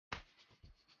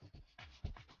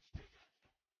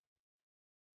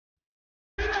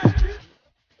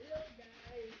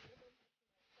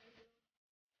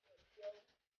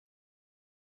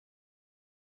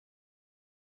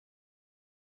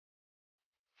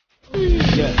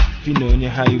Yeah, Fino on your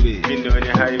highway. Fino on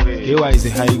your highway. AY is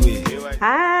the highway.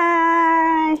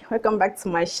 Hi, welcome back to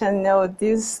my channel.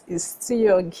 This is still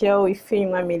your girl Ife.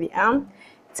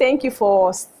 Thank you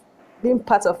for being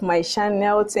part of my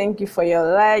channel. Thank you for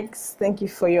your likes. Thank you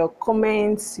for your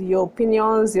comments, your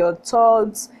opinions, your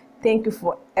thoughts. Thank you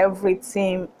for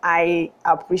everything. I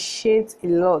appreciate a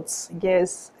lot.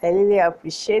 Yes, I really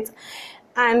appreciate.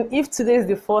 And if today is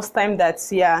the first time that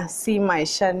you are seeing my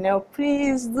channel,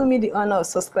 please do me the honor of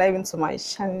subscribing to my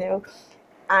channel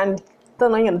and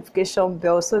turn on your notification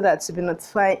bell so that you'll be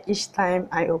notified each time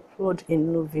I upload a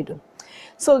new video.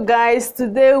 So guys,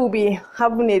 today we'll be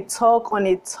having a talk on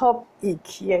a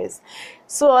topic. Yes,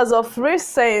 so as of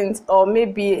recent, or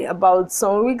maybe about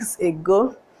some weeks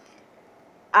ago,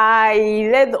 I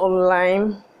read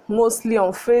online, mostly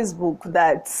on Facebook,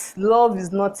 that love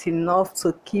is not enough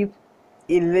to keep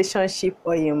a relationship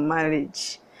or a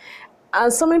marriage.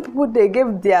 And so many people, they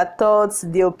gave their thoughts,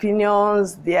 their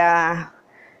opinions, their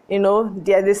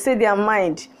they say their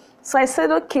mind. So I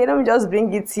said, okay, let me just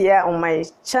bring it here on my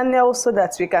channel so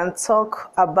that we can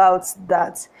talk about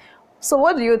that. So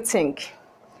what do you think?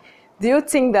 Do you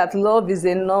think that love is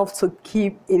enough to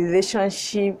keep a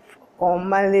relationship or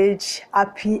marriage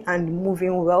happy and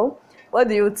moving well? What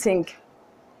do you think?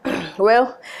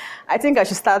 Well, I think I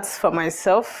should start for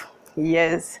myself.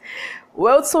 Yes.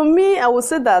 Well, to me, I would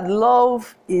say that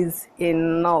love is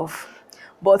enough.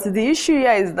 But the issue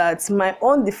here is that my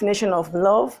own definition of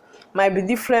love might be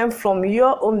different from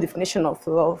your own definition of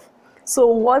love. So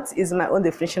what is my own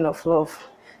definition of love?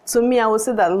 To me, I would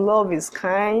say that love is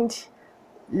kind.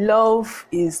 Love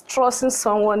is trusting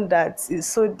someone that is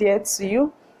so dear to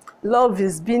you. Love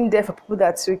is being there for people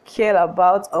that you care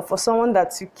about, or for someone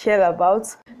that you care about.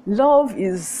 Love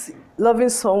is loving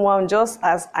someone just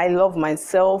as I love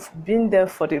myself, being there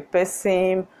for the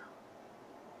person.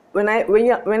 When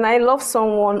I love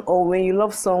someone, or when you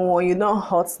love someone, you don't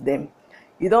hurt them.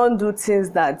 You don't do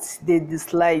things that they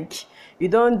dislike. You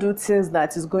don't do things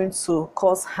that is going to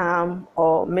cause harm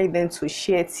or make them to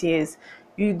shed tears.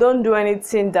 You don't do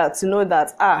anything that you know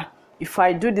that if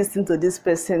I do this thing to this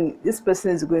person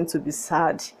is going to be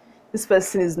sad. This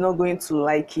person is not going to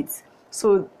like it.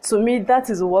 So to me, that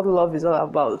is what love is all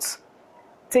about.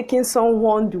 Taking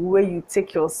someone the way you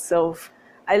take yourself.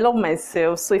 I love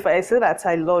myself, so if I say that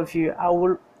I love you, I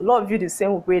will love you the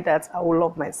same way that I will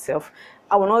love myself.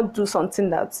 I will not do something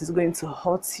that is going to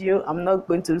hurt you. I'm not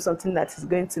going to do something that is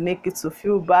going to make you to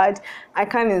feel bad. I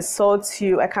can't insult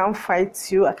you. I can't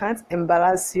fight you. I can't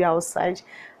embarrass you outside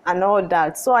and all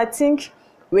that. So I think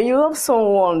when you love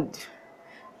someone,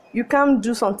 you can't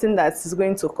do something that is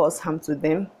going to cause harm to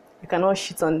them. You cannot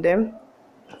cheat on them.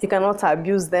 You cannot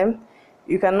abuse them.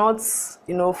 You cannot,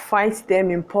 fight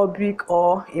them in public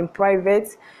or in private.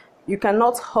 You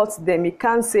cannot hurt them. You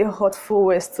can't say hurtful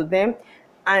words to them.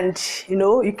 And,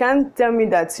 you can't tell me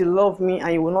that you love me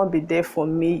and you will not be there for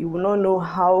me. You will not know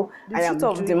how I am. The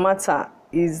truth of the matter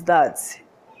is that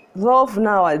love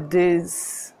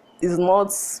nowadays is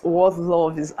not what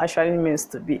love is actually meant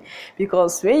to be.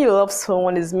 Because when you love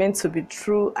someone, it's meant to be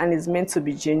true and it's meant to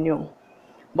be genuine.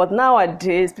 But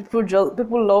nowadays, people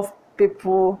love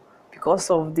people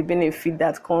because of the benefit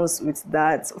that comes with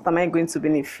that. What am I going to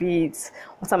benefit?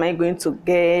 What am I going to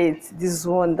get? This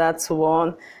one, that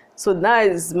one. So that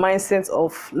is mindset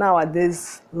of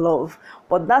nowadays love.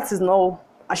 But that is not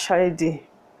actually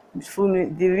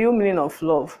the real meaning of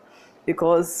love.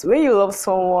 Because when you love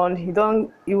someone,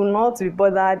 you will not be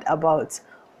bothered about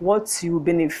what you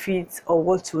benefit or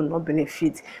what you will not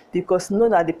benefit. Because know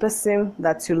that the person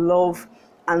that you love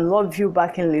and love you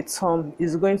back in return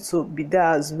is going to be there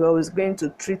as well. Is going to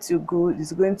treat you good.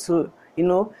 Is going to,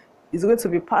 is going to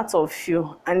be part of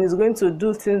you, and is going to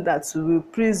do things that will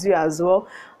please you as well.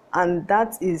 And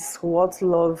that is what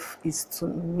love is to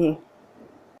me.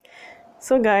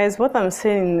 So guys, what I'm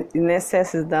saying in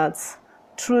essence is that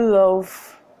true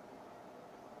love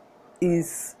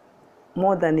is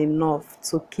more than enough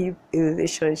to keep a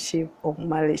relationship or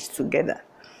marriage together.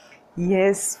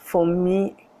 Yes, for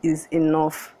me, is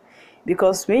enough.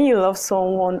 Because when you love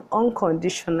someone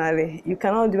unconditionally, you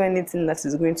cannot do anything that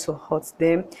is going to hurt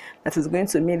them, that is going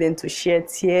to make them to shed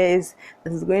tears,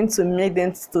 that is going to make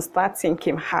them to start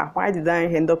thinking, why did I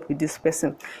end up with this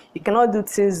person? You cannot do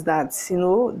things that,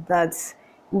 that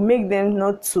will make them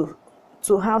not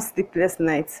to have sleepless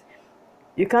nights.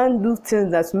 You can't do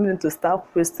things that will make them to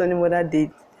start questioning whether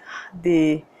they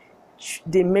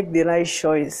make the right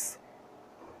choice.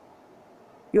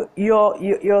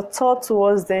 Your thought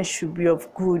towards them should be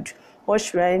of good. What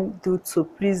should I do to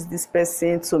please this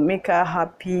person, to make her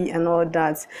happy and all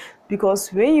that? Because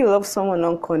when you love someone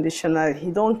unconditionally,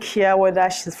 you don't care whether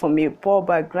she's from a poor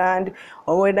background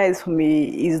or whether it's from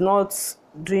is not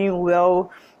doing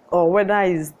well, or whether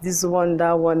it's this one,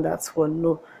 that one, that one.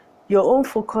 No, your own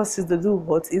focus is to do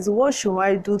what should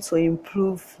I do to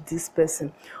improve this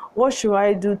person? What should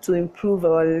I do to improve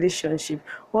our relationship?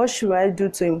 What should I do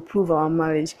to improve our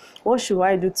marriage? What should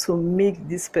I do to make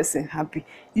this person happy?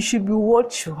 It should be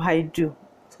what should I do?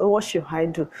 So what should I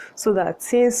do so that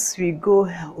things will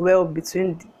go well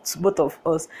between both of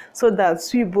us, so that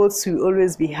we both will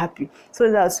always be happy,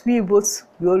 so that we both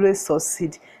will always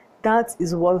succeed. That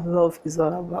is what love is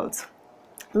all about.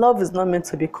 Love is not meant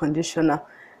to be conditional.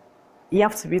 You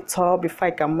have to be tall before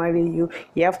I can marry you.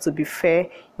 You have to be fair.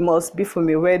 You must be from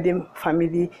a wedding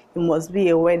family. You must be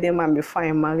a wedding man before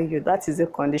I marry you. That is a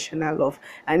conditional love.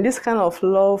 And this kind of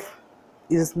love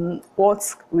is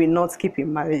what will not keep a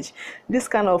marriage. This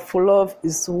kind of love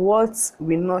is what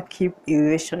will not keep a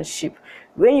relationship.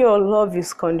 When your love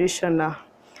is conditional,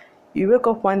 you wake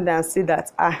up one day and say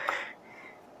that, I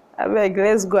beg,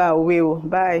 let's go away.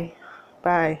 Bye.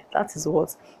 Bye. That is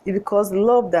what. Because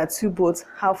love that you both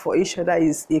have for each other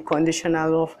is a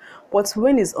conditional love. But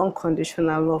when it's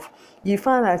unconditional love, you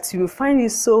find that you find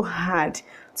it so hard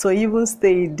to even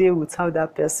stay a day without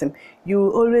that person. You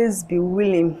will always be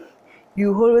willing.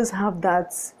 You always have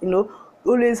that,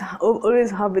 always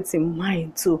have it in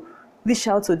mind to reach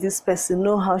out to this person,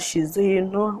 know how she's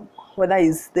doing, know whether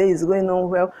his day is going on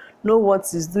well, know what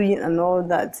he's doing and all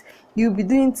that. You'll be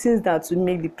doing things that will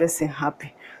make the person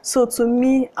happy. So to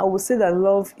me, I would say that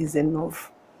love is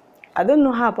enough. I don't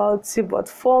know how about you, but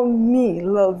for me,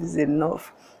 love is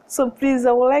enough. So please,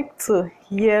 I would like to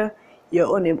hear your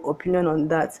own opinion on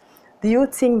that. Do you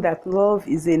think that love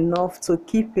is enough to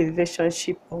keep a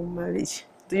relationship or marriage?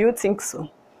 Do you think so?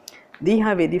 Do you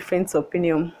have a different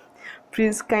opinion?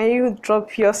 Please, can you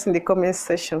drop yours in the comment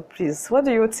section, please? What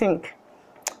do you think?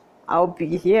 I'll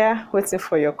be here waiting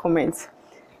for your comments.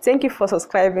 Thank you for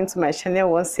subscribing to my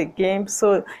channel once again.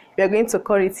 So we are going to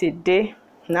call it a day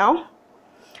now.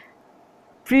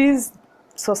 Please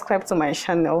subscribe to my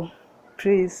channel.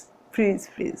 Please, please,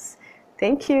 please.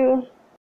 Thank you.